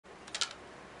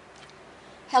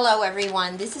Hello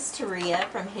everyone, this is Taria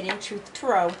from Hidden Truth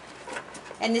Tarot,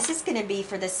 and this is going to be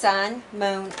for the Sun,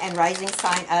 Moon, and Rising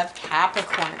sign of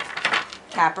Capricorn.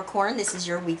 Capricorn, this is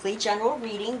your weekly general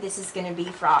reading. This is going to be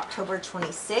for October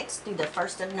 26th through the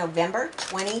 1st of November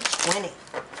 2020.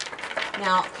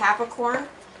 Now Capricorn,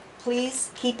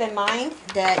 please keep in mind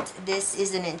that this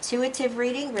is an intuitive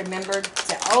reading. Remember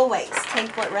to always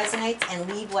take what resonates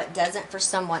and leave what doesn't for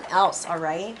someone else,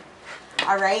 alright?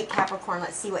 Alright, Capricorn,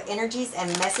 let's see what energies and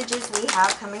messages we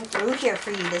have coming through here for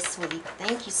you this week.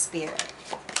 Thank you, Spirit.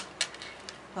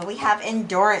 Well, we have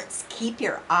endurance. Keep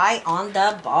your eye on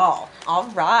the ball.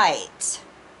 Alright.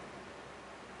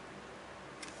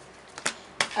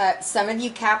 Some of you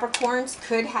Capricorns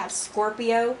could have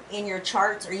Scorpio in your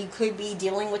charts, or you could be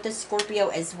dealing with a Scorpio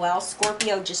as well.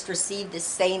 Scorpio just received the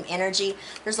same energy.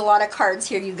 There's a lot of cards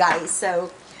here, you guys, so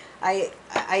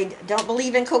I don't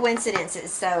believe in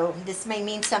coincidences, so this may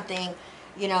mean something,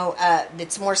 you know,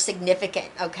 that's more significant,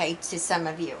 okay, to some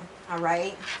of you, all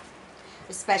right?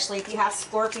 Especially if you have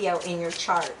Scorpio in your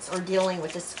charts or dealing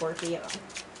with a Scorpio.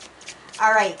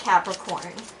 All right,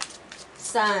 Capricorn,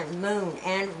 Sun, Moon,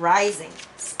 and Rising.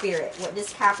 Spirit, what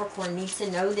does Capricorn need to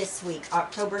know this week,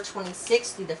 October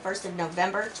 26th through the 1st of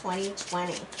November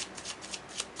 2020?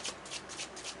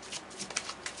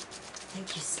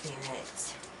 Thank you, Spirit.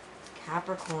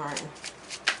 Capricorn.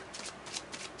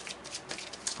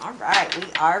 All right, we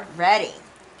are ready.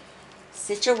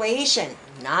 Situation.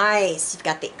 Nice. You've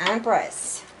got the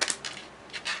Empress.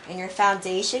 In your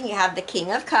foundation, you have the King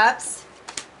of Cups.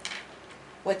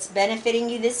 What's benefiting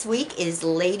you this week is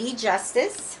Lady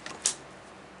Justice.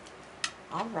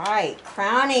 All right,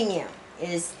 crowning you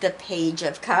is the Page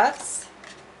of Cups.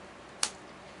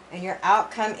 And your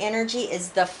outcome energy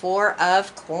is the Four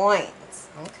of Coins.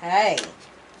 Okay.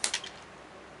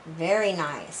 Very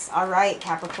nice. All right,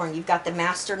 Capricorn, you've got the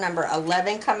Master number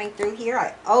 11 coming through here.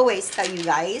 I always tell you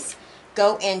guys,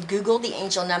 go and Google the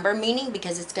angel number meaning,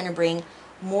 because it's going to bring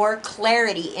more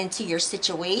clarity into your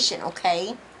situation,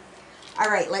 okay? All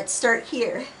right, let's start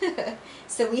here.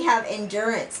 So we have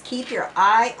endurance. Keep your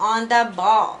eye on the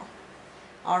ball.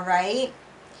 All right?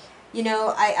 You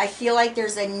know, I feel like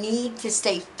there's a need to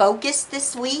stay focused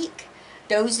this week.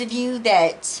 Those of you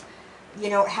that, you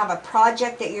know, have a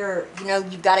project that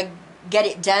you've got to get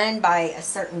it done by a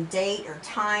certain date or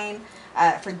time.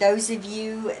 For those of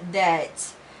you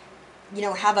that, you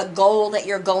know, have a goal that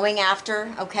you're going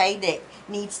after, okay, that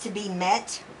needs to be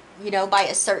met, you know, by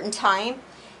a certain time.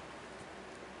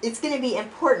 It's going to be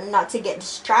important not to get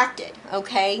distracted,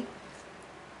 okay,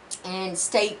 and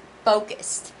stay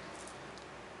focused.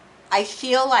 I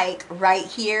feel like right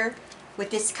here,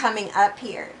 with this coming up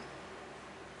here,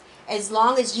 as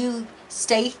long as you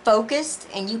stay focused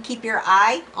and you keep your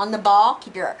eye on the ball,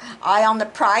 keep your eye on the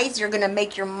prize, you're going to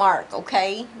make your mark,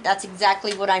 okay? That's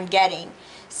exactly what I'm getting.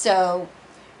 So,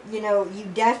 you know, you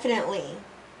definitely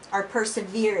are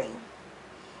persevering.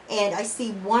 And I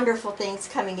see wonderful things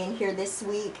coming in here this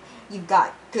week. You've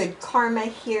got good karma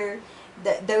here.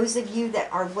 Those of you that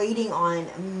are waiting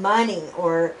on money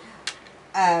or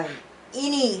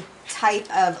any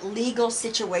type of legal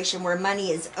situation where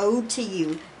money is owed to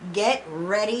you, get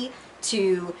ready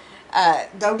to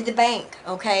go to the bank,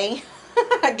 okay?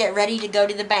 Get ready to go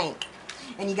to the bank.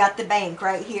 And you got the bank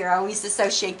right here. I always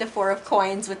associate the Four of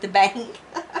Coins with the bank.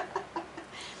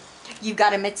 You've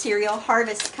got a material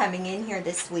harvest coming in here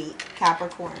this week,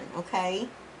 Capricorn, okay?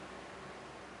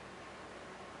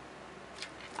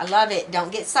 I love it.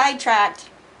 Don't get sidetracked.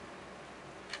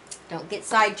 Don't get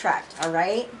sidetracked, all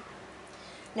right?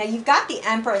 Now, you've got the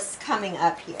Empress coming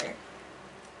up here.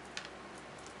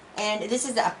 And this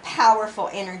is a powerful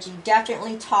energy,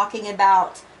 definitely talking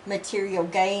about material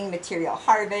gain, material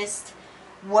harvest.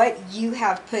 What you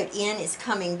have put in is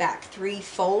coming back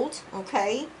threefold,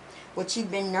 okay? What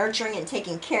you've been nurturing and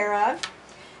taking care of.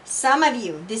 Some of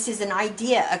you, this is an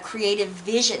idea, a creative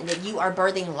vision that you are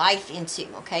birthing life into,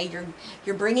 okay?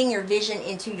 You're bringing your vision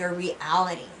into your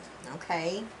reality,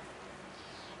 okay?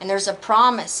 And there's a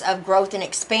promise of growth and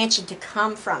expansion to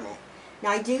come from it. Now,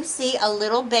 I do see a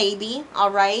little baby, all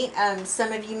right?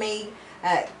 Some of you may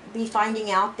be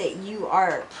finding out that you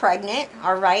are pregnant,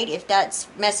 all right? If that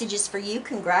message is for you,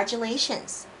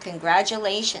 congratulations.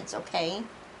 Congratulations, okay?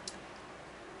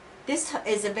 This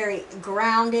is a very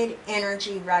grounded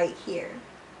energy right here.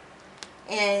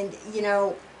 And, you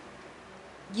know,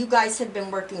 you guys have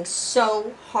been working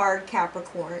so hard,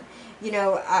 Capricorn. You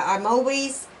know, I'm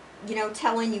always, you know,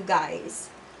 telling you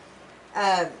guys,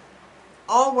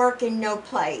 all work and no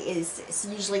play is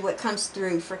usually what comes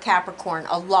through for Capricorn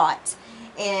a lot.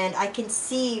 And I can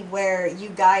see where you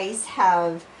guys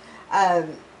have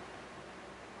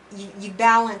you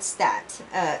balance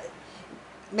that.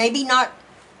 Maybe not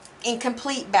in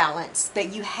complete balance,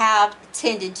 but you have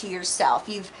tended to yourself.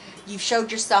 You've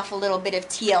showed yourself a little bit of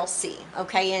TLC,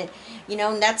 okay? And you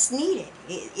know, and that's needed.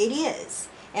 It is.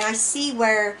 And I see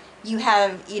where you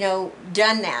have, you know,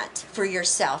 done that for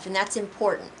yourself, and that's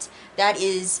important. That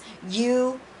is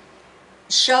you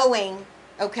showing,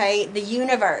 okay, the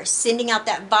universe, sending out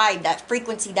that vibe, that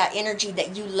frequency, that energy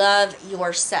that you love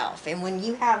yourself. And when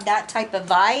you have that type of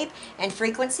vibe and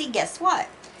frequency, guess what?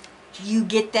 You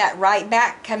get that right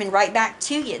back, coming right back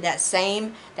to you, that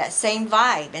same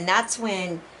vibe. And that's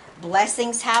when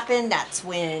blessings happen. That's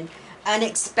when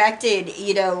unexpected,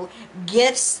 you know,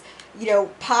 gifts, you know,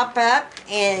 pop up,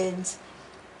 and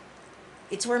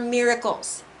it's where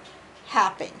miracles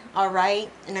happen. All right.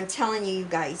 And I'm telling you, you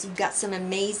guys, you've got some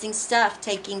amazing stuff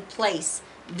taking place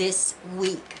this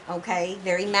week. Okay.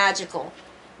 Very magical.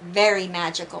 Very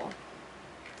magical.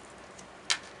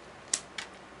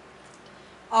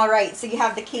 All right, so you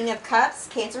have the King of Cups,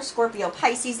 Cancer, Scorpio,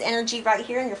 Pisces energy right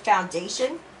here in your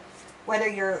foundation. Whether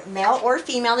you're male or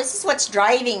female, this is what's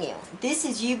driving you. This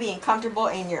is you being comfortable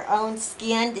in your own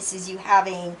skin. This is you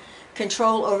having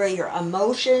control over your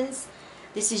emotions.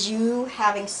 This is you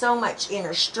having so much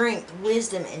inner strength,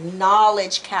 wisdom, and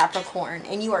knowledge, Capricorn.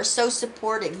 And you are so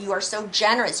supportive. You are so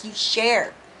generous. You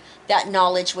share that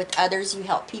knowledge with others. You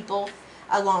help people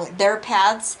along their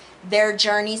paths, their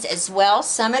journeys as well.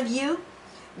 Some of you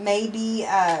may be,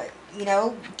 you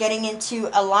know, getting into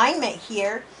alignment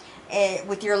here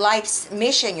with your life's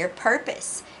mission, your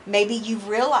purpose. Maybe you've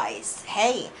realized,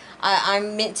 hey,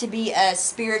 I'm meant to be a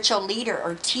spiritual leader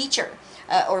or teacher,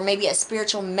 or maybe a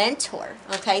spiritual mentor,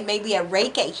 okay? Maybe a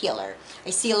Reiki healer. I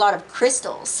see a lot of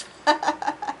crystals.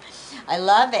 I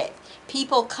love it.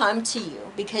 People come to you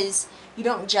because you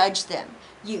don't judge them.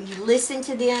 You listen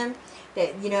to them,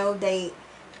 that, you know, they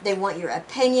want your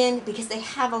opinion because they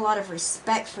have a lot of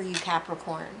respect for you,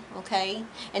 Capricorn, okay?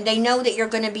 And they know that you're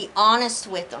going to be honest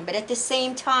with them. But at the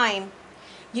same time,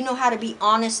 you know how to be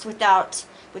honest without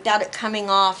it coming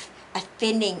off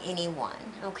offending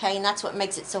anyone, okay? And that's what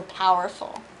makes it so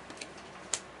powerful.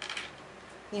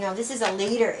 You know, this is a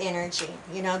leader energy.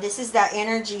 You know, this is that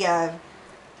energy of,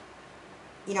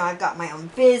 you know, I've got my own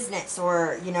business,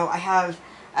 or, you know, I have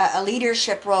a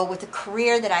leadership role with the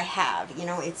career that I have. You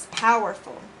know, it's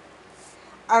powerful.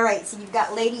 All right, so you've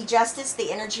got Lady Justice,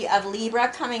 the energy of Libra,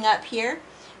 coming up here.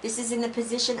 This is in the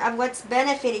position of what's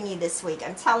benefiting you this week.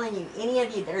 I'm telling you, any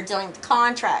of you that are dealing with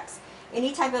contracts,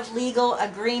 any type of legal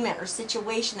agreement or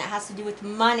situation that has to do with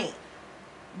money,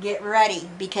 get ready,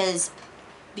 because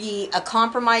the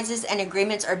compromises and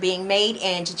agreements are being made,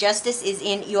 and justice is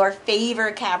in your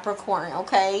favor, Capricorn,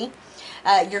 okay?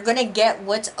 You're going to get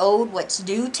what's owed, what's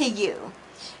due to you.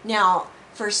 Now,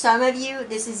 for some of you,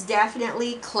 this is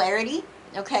definitely clarity,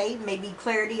 okay? Maybe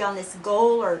clarity on this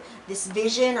goal or this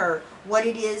vision or what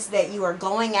it is that you are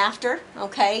going after,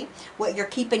 okay? What you're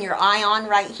keeping your eye on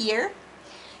right here.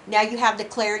 Now you have the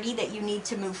clarity that you need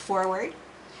to move forward.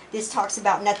 This talks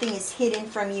about nothing is hidden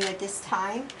from you at this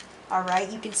time, all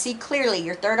right? You can see clearly.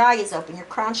 Your third eye is open. Your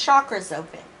crown chakra is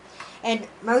open. And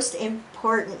most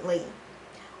importantly,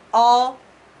 all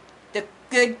the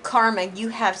good karma you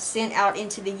have sent out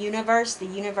into the universe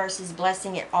is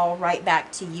blessing it all right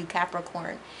back to you,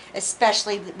 Capricorn.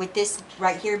 Especially with this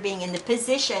right here being in the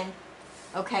position,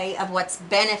 okay, of what's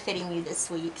benefiting you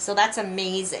this week. So that's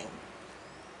amazing.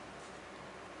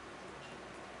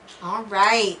 All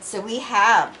right, so we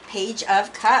have Page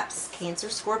of Cups, Cancer,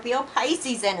 Scorpio,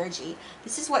 Pisces energy.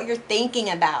 This is what you're thinking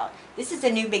about. This is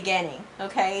a new beginning,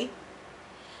 okay?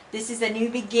 This is a new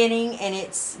beginning, and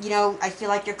it's, you know, I feel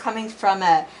like you're coming from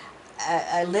a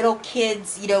little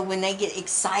kid's, you know, when they get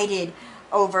excited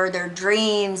over their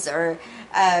dreams or,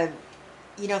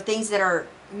 you know, things that are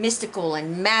mystical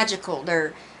and magical,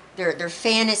 their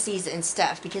fantasies and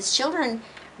stuff, because children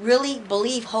really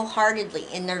believe wholeheartedly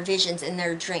in their visions and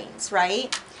their dreams,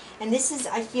 right? And this is,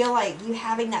 I feel like, you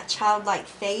having that childlike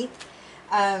faith,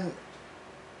 and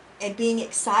being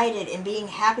excited and being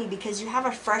happy because you have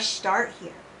a fresh start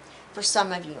here for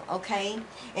some of you, okay?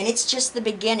 And it's just the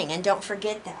beginning, and don't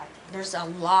forget that. There's a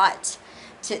lot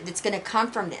that's going to come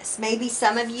from this. Maybe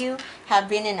some of you have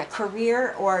been in a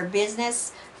career or a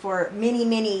business for many,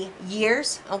 many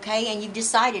years, okay? And you've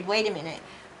decided, wait a minute,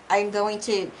 I'm going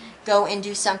to go and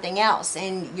do something else.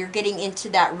 And you're getting into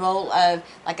that role of,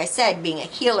 like I said, being a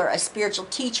healer, a spiritual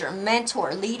teacher,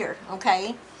 mentor, leader,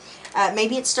 okay?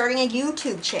 Maybe it's starting a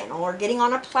YouTube channel or getting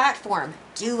on a platform.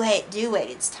 Do it, do it.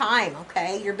 It's time,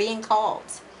 okay? You're being called.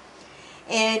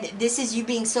 And this is you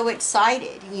being so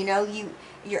excited. You know,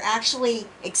 you're actually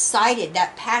excited.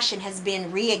 That passion has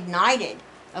been reignited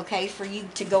okay, for you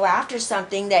to go after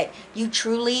something that you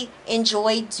truly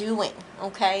enjoy doing,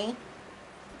 okay?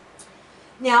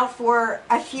 Now, for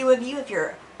a few of you, if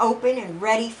you're open and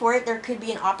ready for it, there could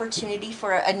be an opportunity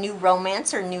for a new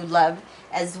romance or new love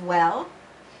as well.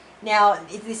 Now,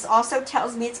 this also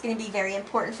tells me it's going to be very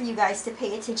important for you guys to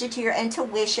pay attention to your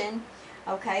intuition,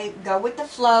 okay? Go with the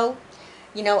flow.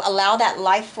 You know, allow that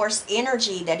life force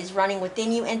energy that is running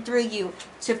within you and through you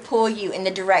to pull you in the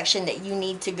direction that you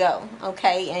need to go,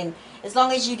 okay? And as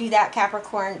long as you do that,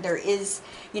 Capricorn, there is,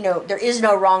 you know, there is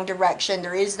no wrong direction.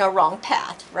 There is no wrong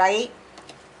path, right?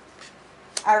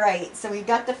 All right, so we've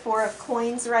got the Four of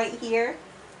Coins right here,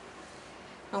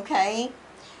 okay?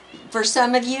 For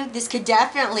some of you, this could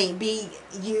definitely be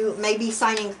you maybe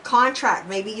signing a contract.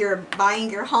 Maybe you're buying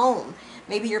your home.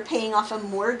 Maybe you're paying off a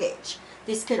mortgage.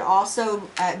 This could also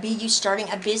be you starting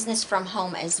a business from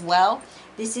home as well.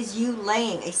 This is you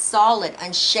laying a solid,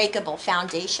 unshakable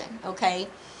foundation, okay?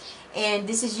 And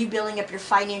this is you building up your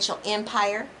financial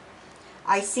empire.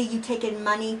 I see you taking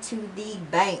money to the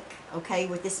bank, okay,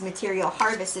 with this material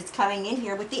harvest that's coming in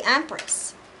here with the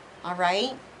Empress, all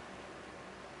right?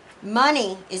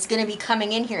 Money is going to be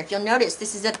coming in here. If you'll notice,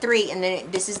 this is a 3 and then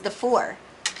this is the 4.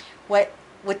 What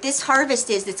this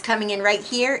harvest is that's coming in right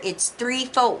here, it's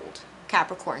threefold,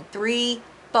 Capricorn,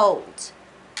 threefold.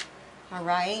 All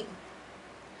right?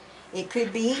 It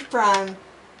could be from,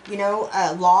 you know,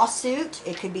 a lawsuit.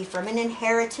 It could be from an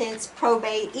inheritance,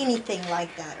 probate, anything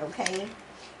like that, okay?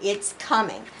 It's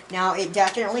coming. Now, it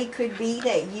definitely could be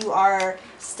that you are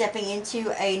stepping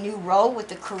into a new role with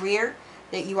the career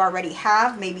that you already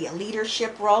have, maybe a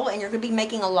leadership role, and you're going to be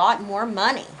making a lot more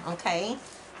money, okay?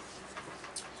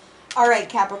 All right,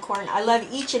 Capricorn, I love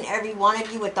each and every one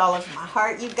of you with all of my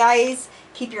heart, you guys.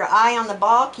 Keep your eye on the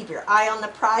ball, keep your eye on the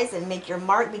prize, and make your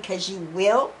mark because you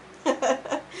will.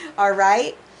 All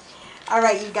right? All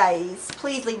right, you guys,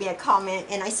 please leave me a comment,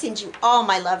 and I send you all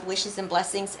my love, wishes, and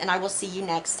blessings, and I will see you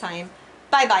next time.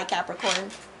 Bye-bye, Capricorn.